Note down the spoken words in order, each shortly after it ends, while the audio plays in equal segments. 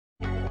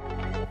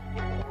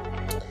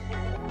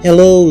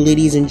Hello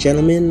ladies and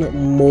gentlemen,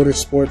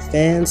 motorsport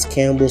fans,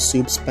 Campbell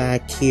Soups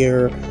back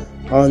here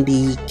on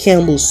the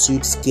Campbell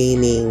Soups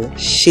Gaming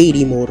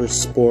Shady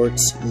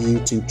Motorsports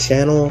YouTube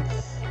channel.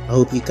 I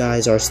hope you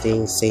guys are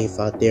staying safe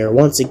out there.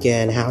 Once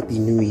again, Happy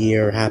New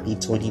Year, Happy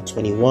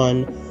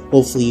 2021.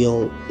 Hopefully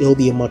it'll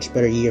be a much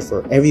better year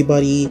for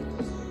everybody.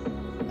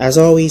 As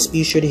always,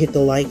 be sure to hit the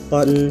like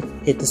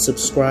button, hit the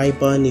subscribe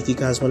button if you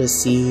guys want to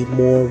see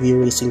more Real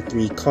Racing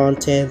 3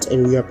 content,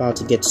 and we are about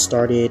to get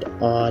started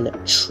on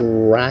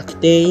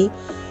Trackday.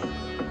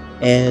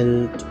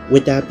 And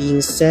with that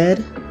being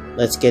said,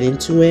 let's get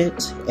into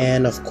it.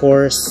 And of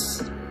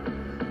course,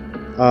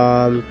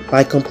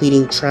 by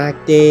completing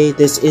Trackday,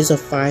 this is a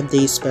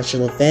 5-day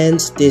special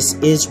event. This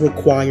is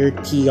required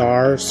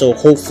PR, so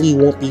hopefully it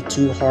won't be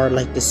too hard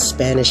like the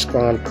Spanish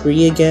Grand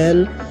Prix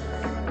again.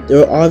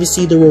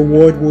 Obviously, the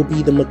reward will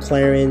be the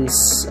McLaren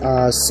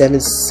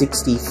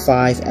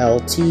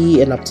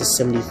 765LT and up to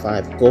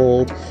 75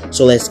 gold.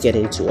 So let's get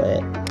into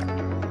it.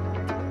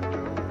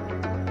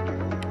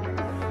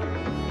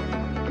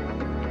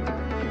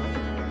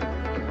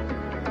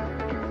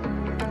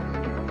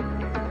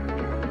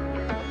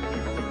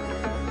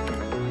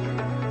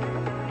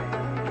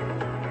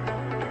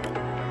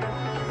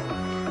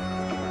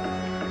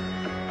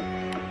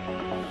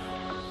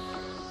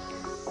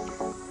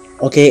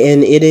 Okay,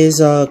 and it is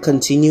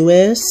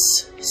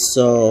continuous.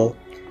 So,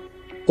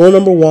 goal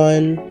number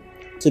 1,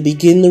 to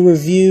begin the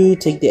review,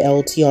 take the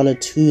LT on a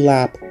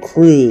 2-lap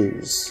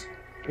cruise.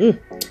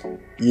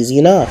 Easy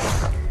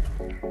enough.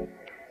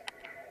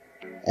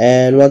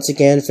 And once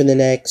again, for the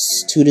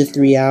next 2 to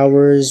 3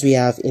 hours, we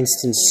have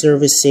instant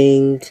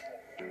servicing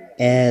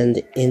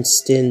and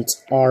instant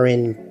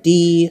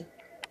R&D.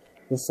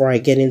 Before I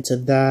get into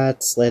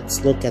that,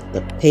 let's look at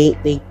the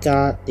paint they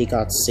got. They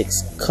got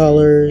 6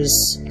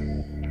 colors.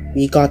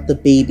 We got the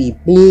baby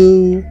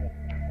blue,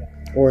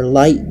 or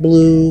light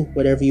blue,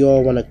 whatever you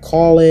all want to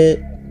call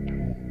it.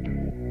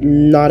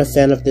 Not a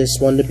fan of this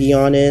one, to be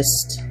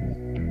honest.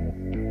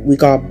 We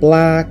got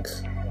black.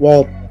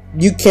 Well,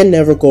 you can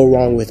never go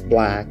wrong with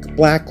black.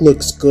 Black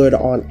looks good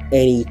on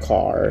any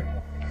car.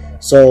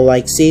 So,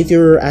 like, say if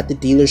you're at the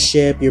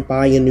dealership, you're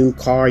buying a new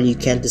car, you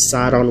can't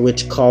decide on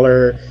which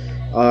color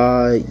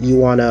you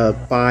want to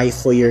buy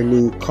for your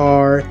new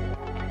car.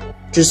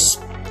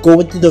 Just go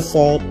with the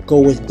default, go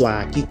with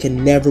black. You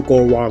can never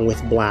go wrong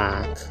with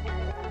black.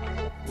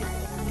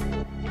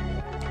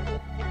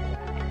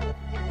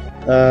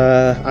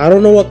 I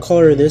don't know what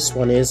color this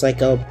one is,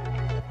 like a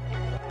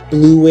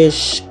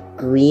bluish,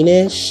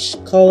 greenish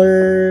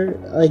color.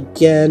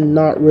 Again,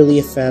 not really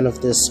a fan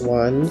of this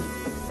one.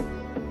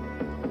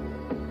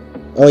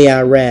 Oh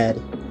yeah,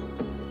 red.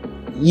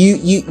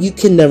 You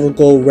can never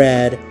go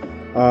red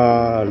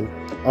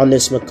on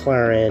this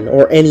McLaren,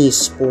 or any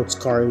sports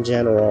car in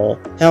general.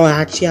 Hell, I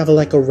actually have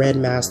like a red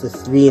Mazda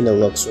 3 and it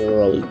looks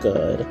really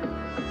good.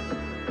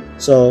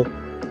 So,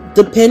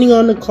 depending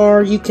on the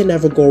car, you can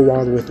never go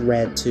wrong with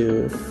red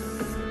too.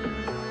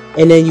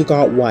 And then you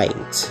got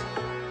white.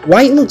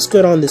 White looks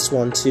good on this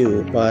one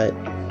too, but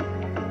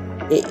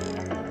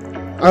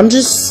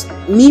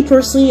me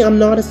personally, I'm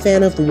not a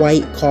fan of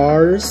white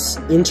cars.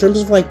 In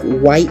terms of like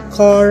white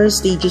cars,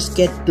 they just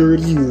get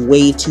dirty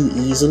way too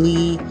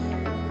easily.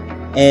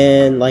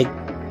 And like,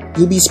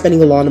 you'll be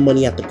spending a lot of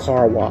money at the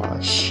car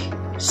wash.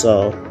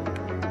 So,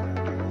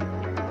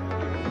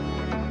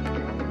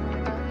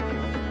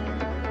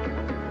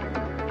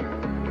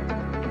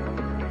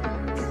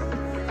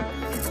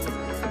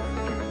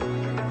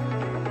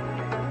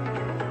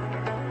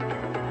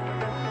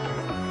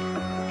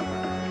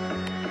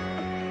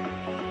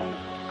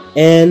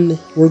 and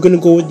we're gonna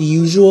go with the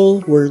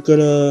usual. We're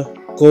gonna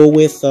go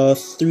with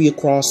 3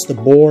 across the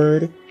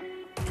board.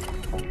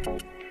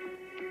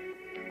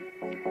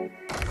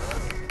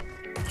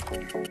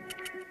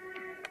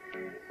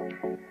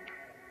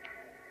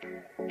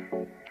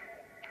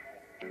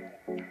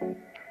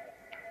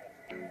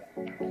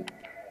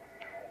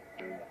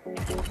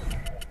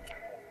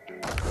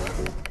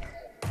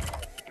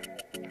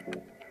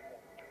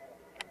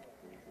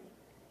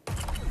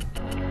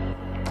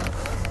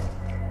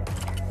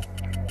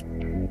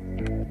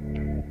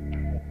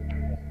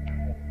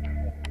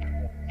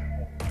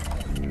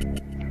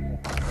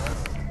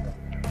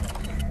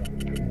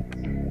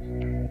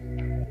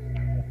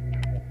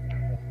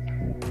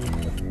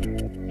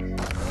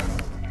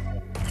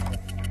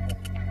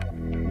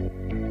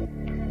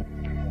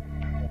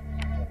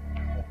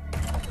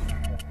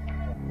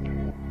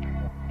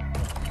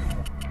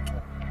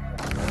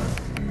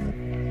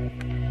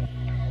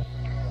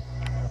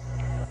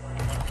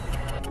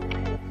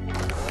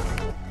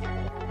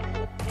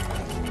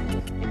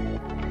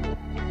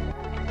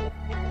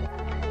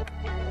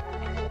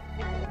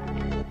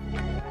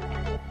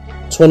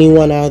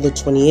 $21 out of the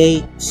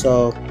 28,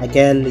 so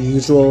again, the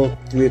usual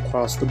 3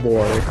 across the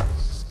board.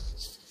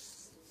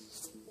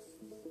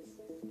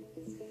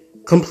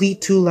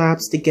 Complete 2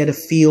 laps to get a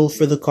feel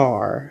for the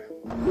car.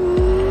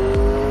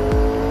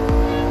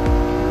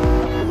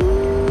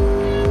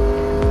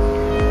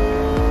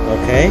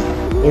 Okay,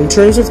 in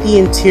terms of the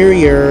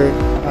interior,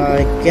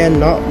 Again,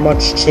 not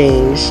much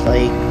change.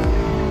 Like,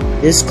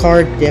 this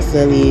car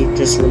definitely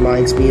just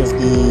reminds me of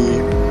the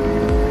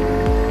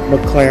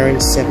McLaren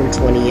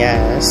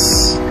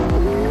 720S.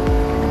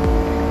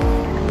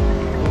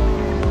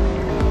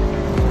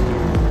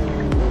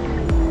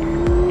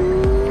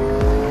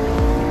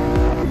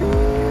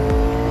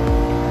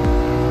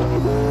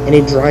 And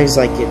it drives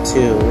like it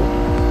too.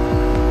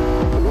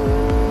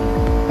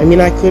 I mean,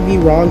 I could be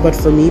wrong, but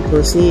for me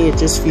personally, it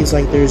just feels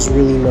like there's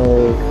really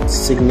no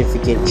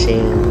significant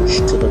change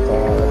to the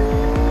car.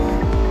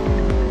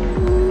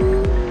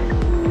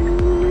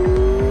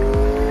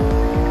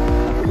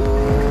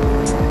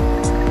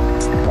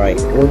 Alright,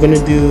 we're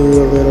gonna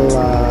do a little,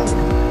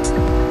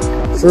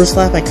 first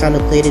lap I kind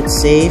of played it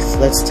safe.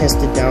 Let's test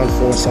the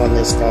downforce on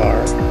this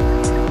car.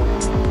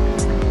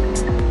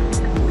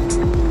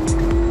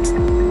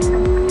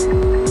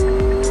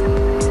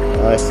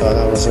 I thought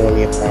that was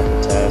only a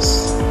proper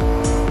test.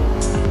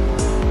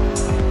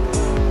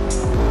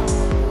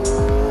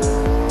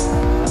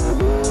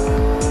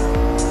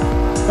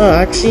 Oh,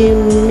 actually,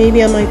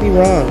 maybe I might be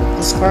wrong.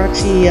 This car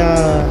actually,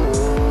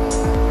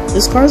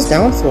 this car's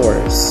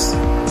downforce.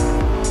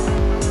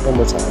 One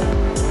more time.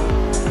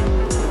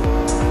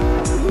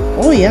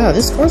 Oh yeah,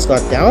 this car's got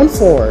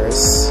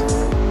downforce.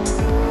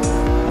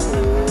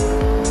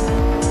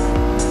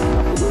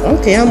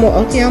 Okay, I'm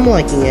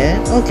liking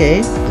it.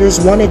 Okay, there's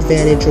one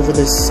advantage over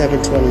the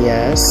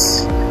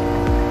 720S.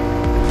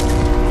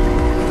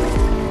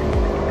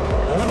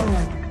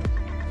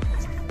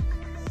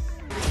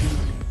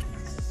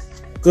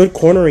 Good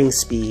cornering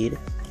speed.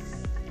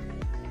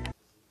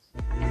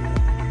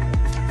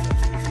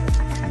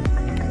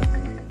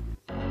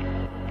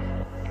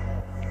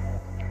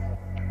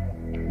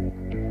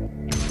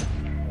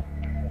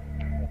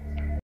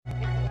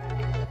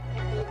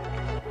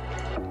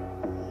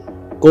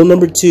 Goal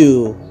number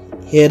 2,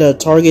 hit a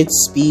target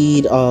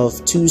speed of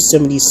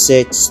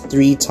 276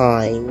 3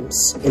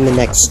 times in the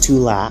next 2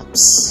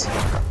 laps.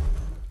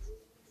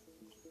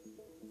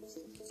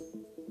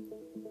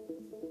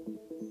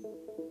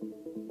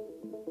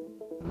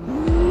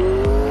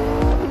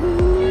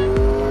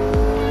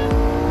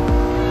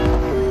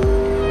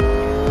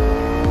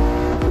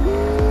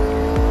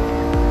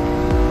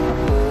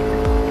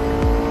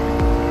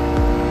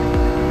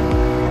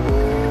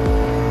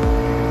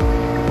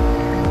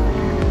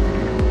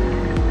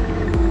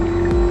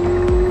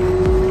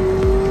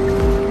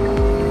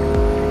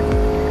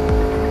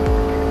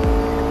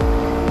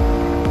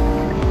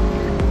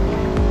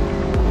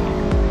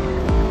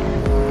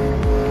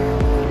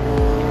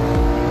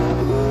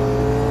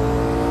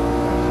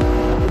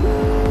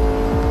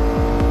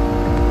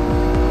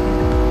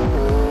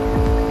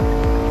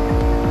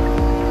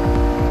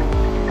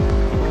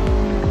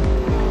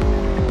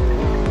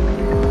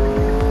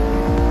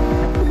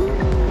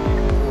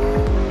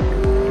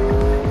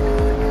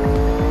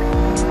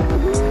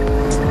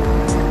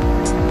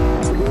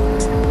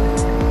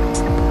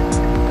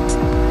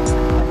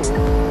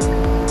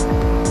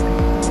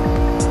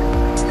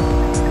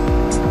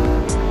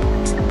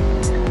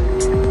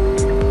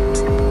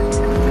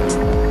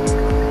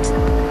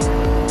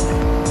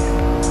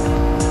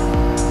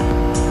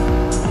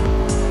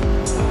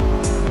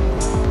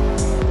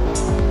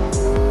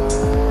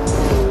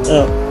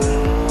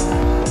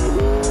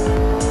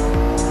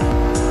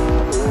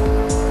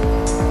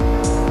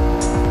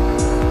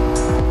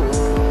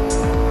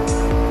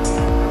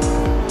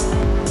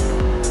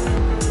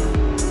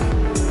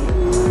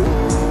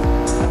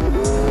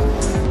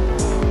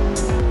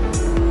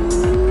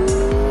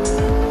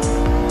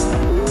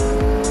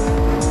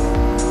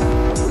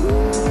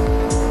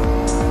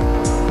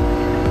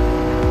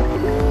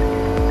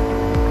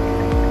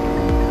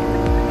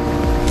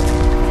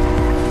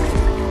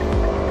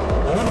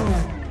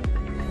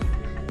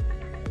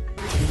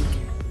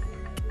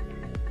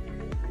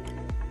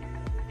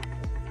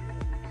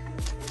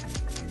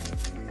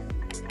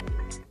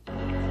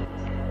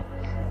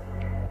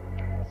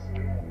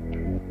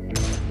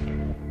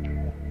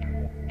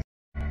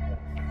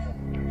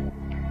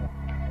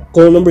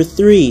 Goal number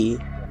 3,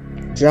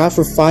 drive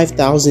for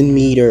 5,000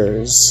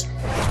 meters.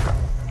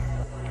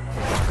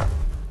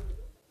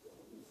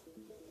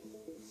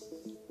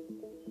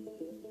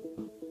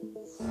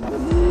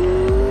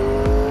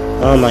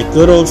 Oh, my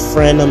good old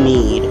friend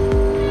Hamid.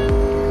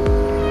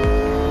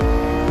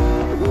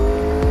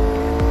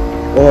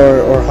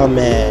 Or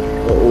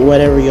Hamed,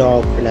 whatever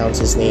y'all pronounce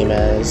his name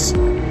as.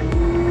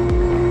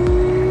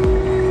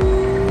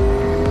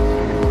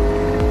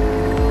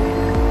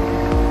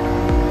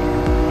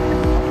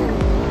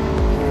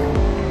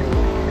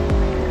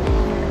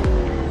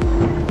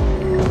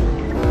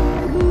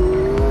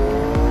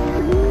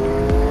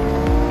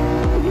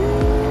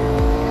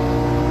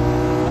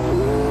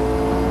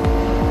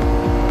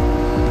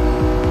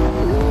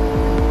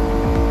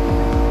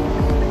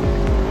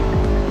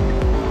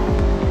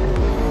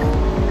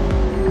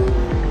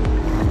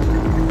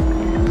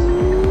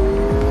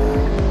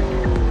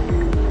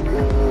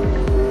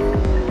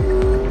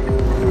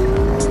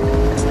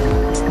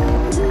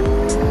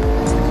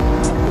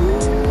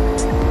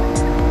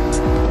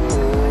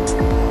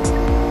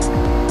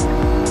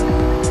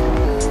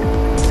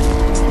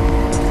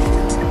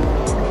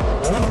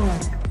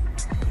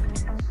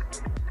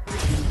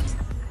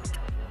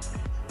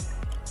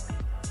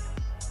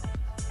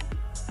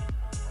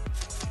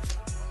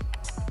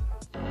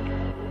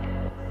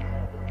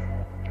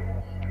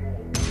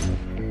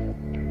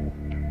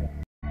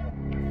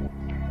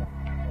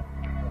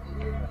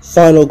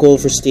 Final goal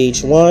for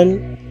stage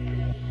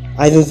 1.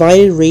 I've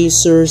invited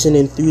racers and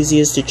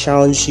enthusiasts to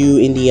challenge you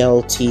in the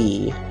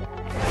LT.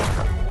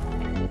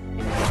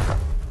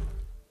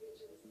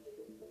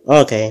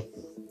 Okay.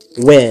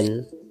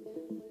 Win.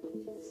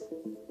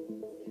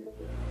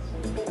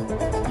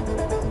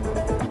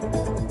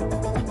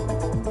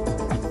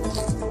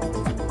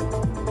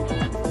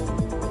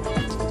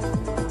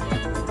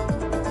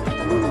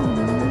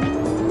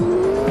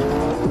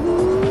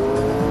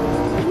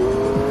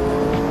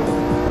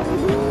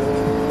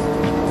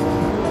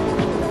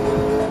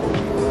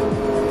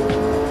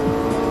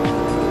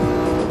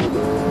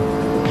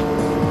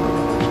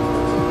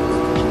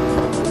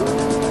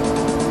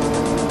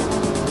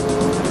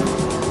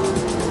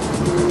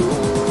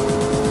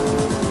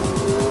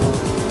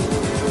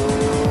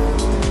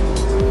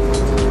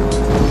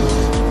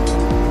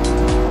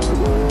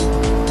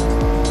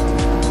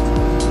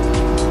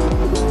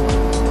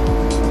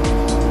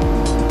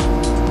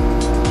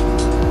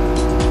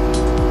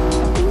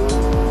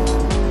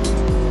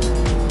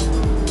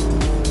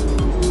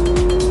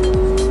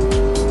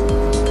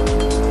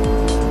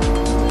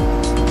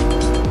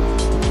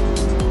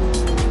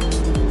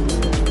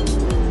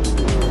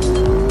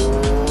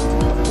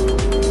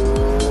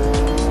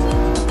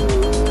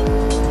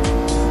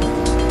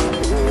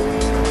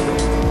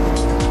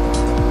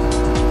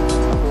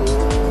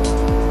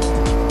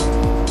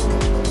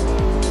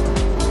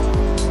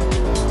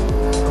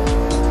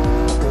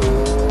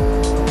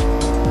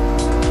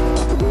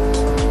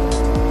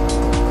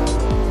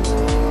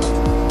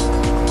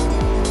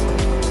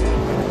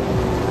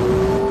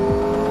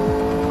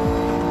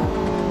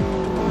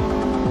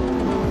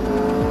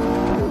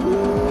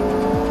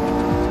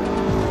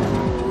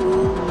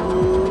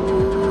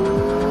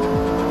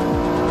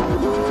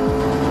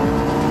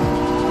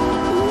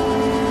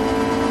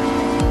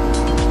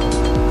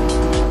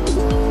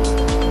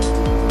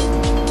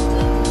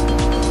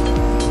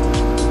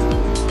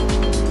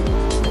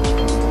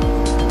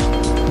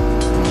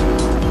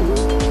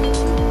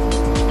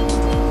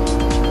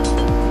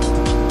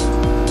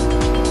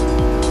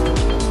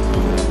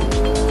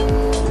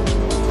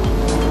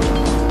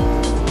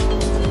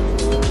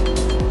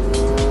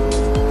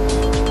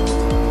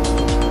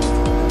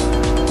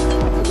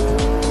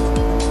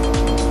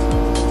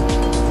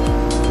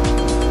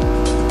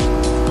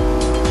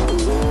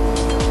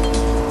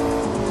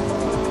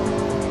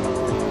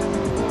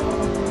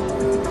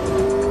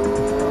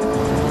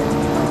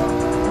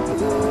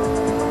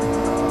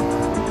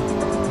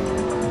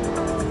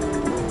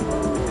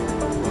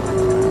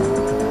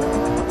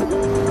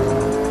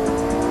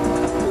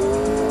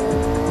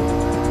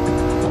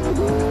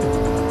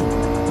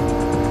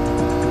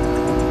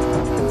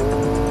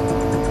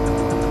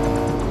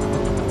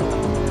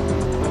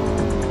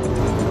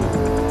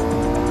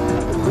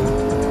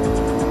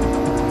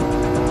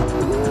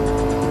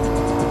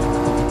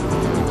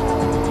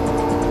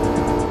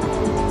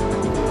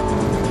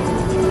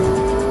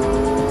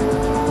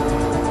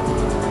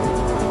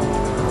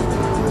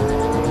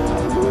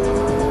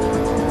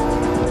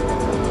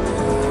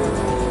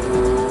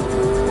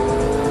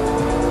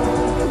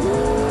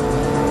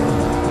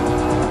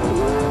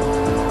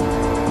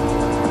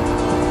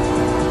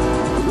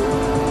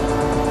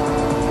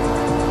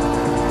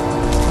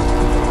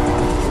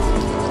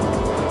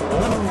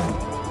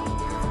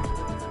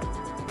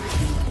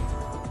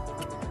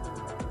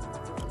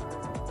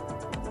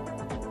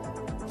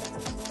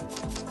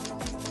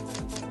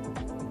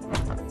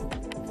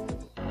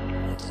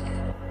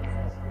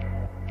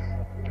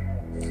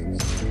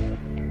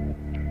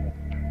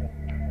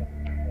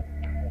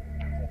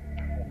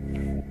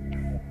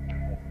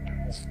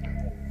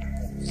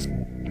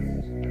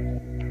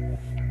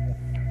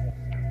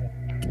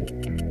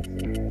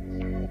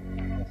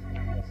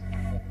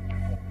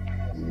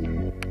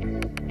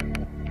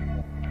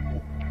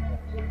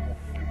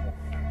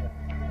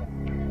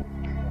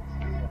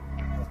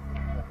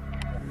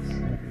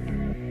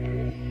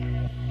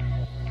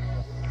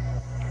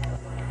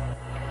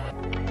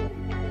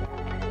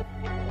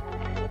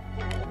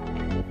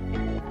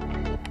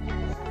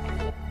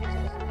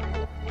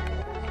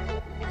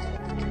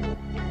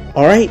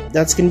 Alright,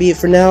 that's gonna be it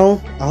for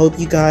now. I hope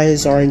you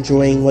guys are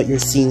enjoying what you're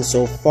seeing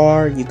so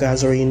far. You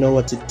guys already know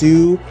what to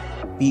do.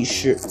 Be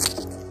sure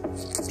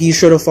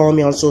to follow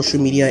me on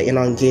social media and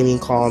on gaming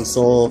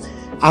console.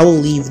 I will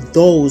leave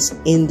those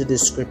in the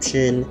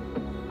description.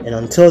 And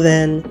until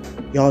then,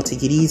 y'all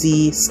take it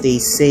easy, stay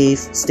safe,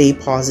 stay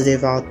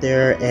positive out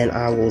there, and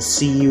I will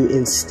see you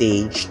in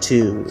stage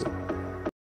 2.